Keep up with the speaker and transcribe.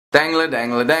Dangle,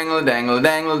 dangle, dangle, dangle,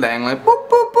 dangle, dangle, boop,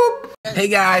 boop, boop. Hey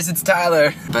guys, it's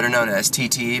Tyler, better known as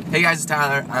TT. Hey guys, it's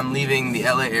Tyler. I'm leaving the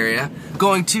LA area,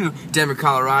 going to Denver,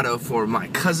 Colorado for my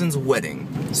cousin's wedding.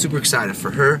 Super excited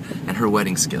for her and her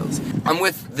wedding skills. I'm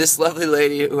with this lovely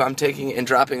lady who I'm taking and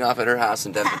dropping off at her house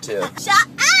in Denver too. Shut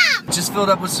up! Just filled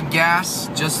up with some gas,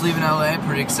 just leaving LA.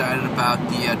 Pretty excited about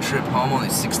the trip home, only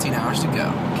 16 hours to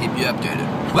go. Keep you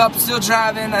updated. Well, still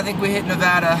driving. I think we hit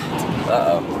Nevada.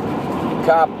 Uh-oh.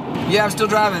 Cop. Yeah, I'm still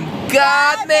driving.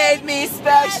 God made me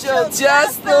special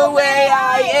just the way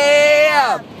I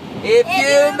am. If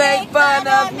you make fun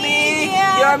of me,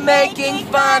 you're making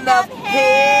fun of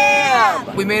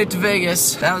him. We made it to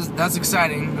Vegas. That's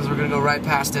exciting because we're gonna go right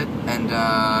past it, and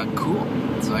cool.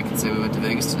 So I can say we went to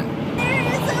Vegas today.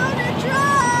 Arizona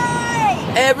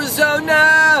Drive!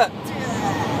 Arizona!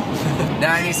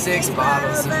 96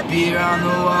 bottles of beer on the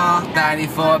wall,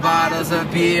 94 bottles of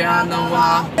beer on the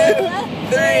wall.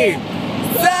 3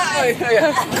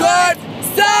 court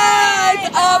side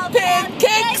of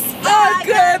pancakes are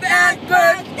good and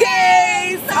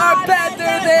birthdays are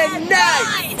better than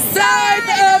nights. Side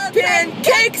of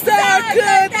pancakes are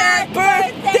good and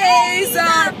birthdays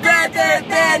are better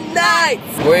than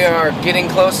nights. We are getting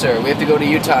closer. We have to go to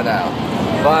Utah now.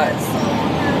 But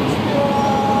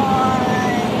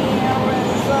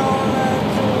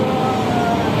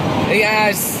hey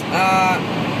guys,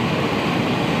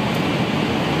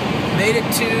 made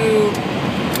it to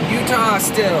Utah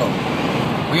still.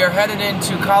 We are headed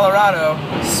into Colorado.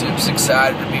 Soup's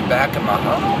excited to be back in my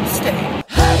home state.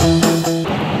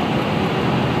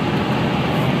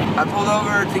 I pulled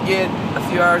over to get a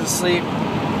few hours of sleep,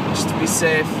 just to be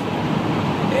safe,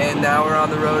 and now we're on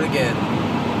the road again.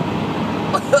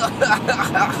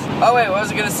 Oh wait, what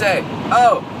was I gonna say?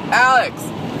 Oh, Alex,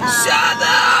 shut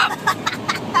up!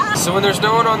 So when there's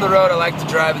no one on the road, I like to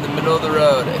drive in the middle of the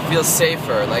road. It feels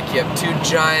safer, like you have 2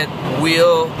 giant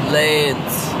wheel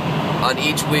lanes on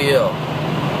each wheel.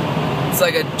 It's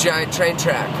like a giant train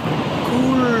track.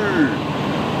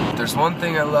 Cool. There's one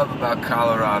thing I love about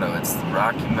Colorado, it's the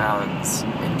Rocky Mountains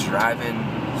and driving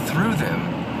through them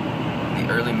in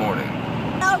the early morning.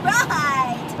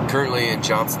 Alright! Currently in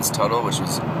Johnson's Tunnel, which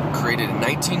was created in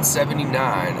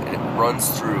 1979, and it runs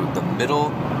through the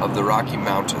middle of the Rocky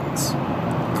Mountains.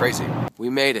 Crazy. We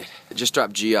made it. I just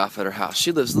dropped G off at her house.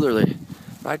 She lives literally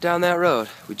right down that road.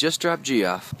 We just dropped G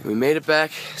off. We made it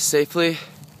back safely.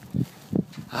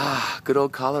 Ah, good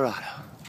old Colorado.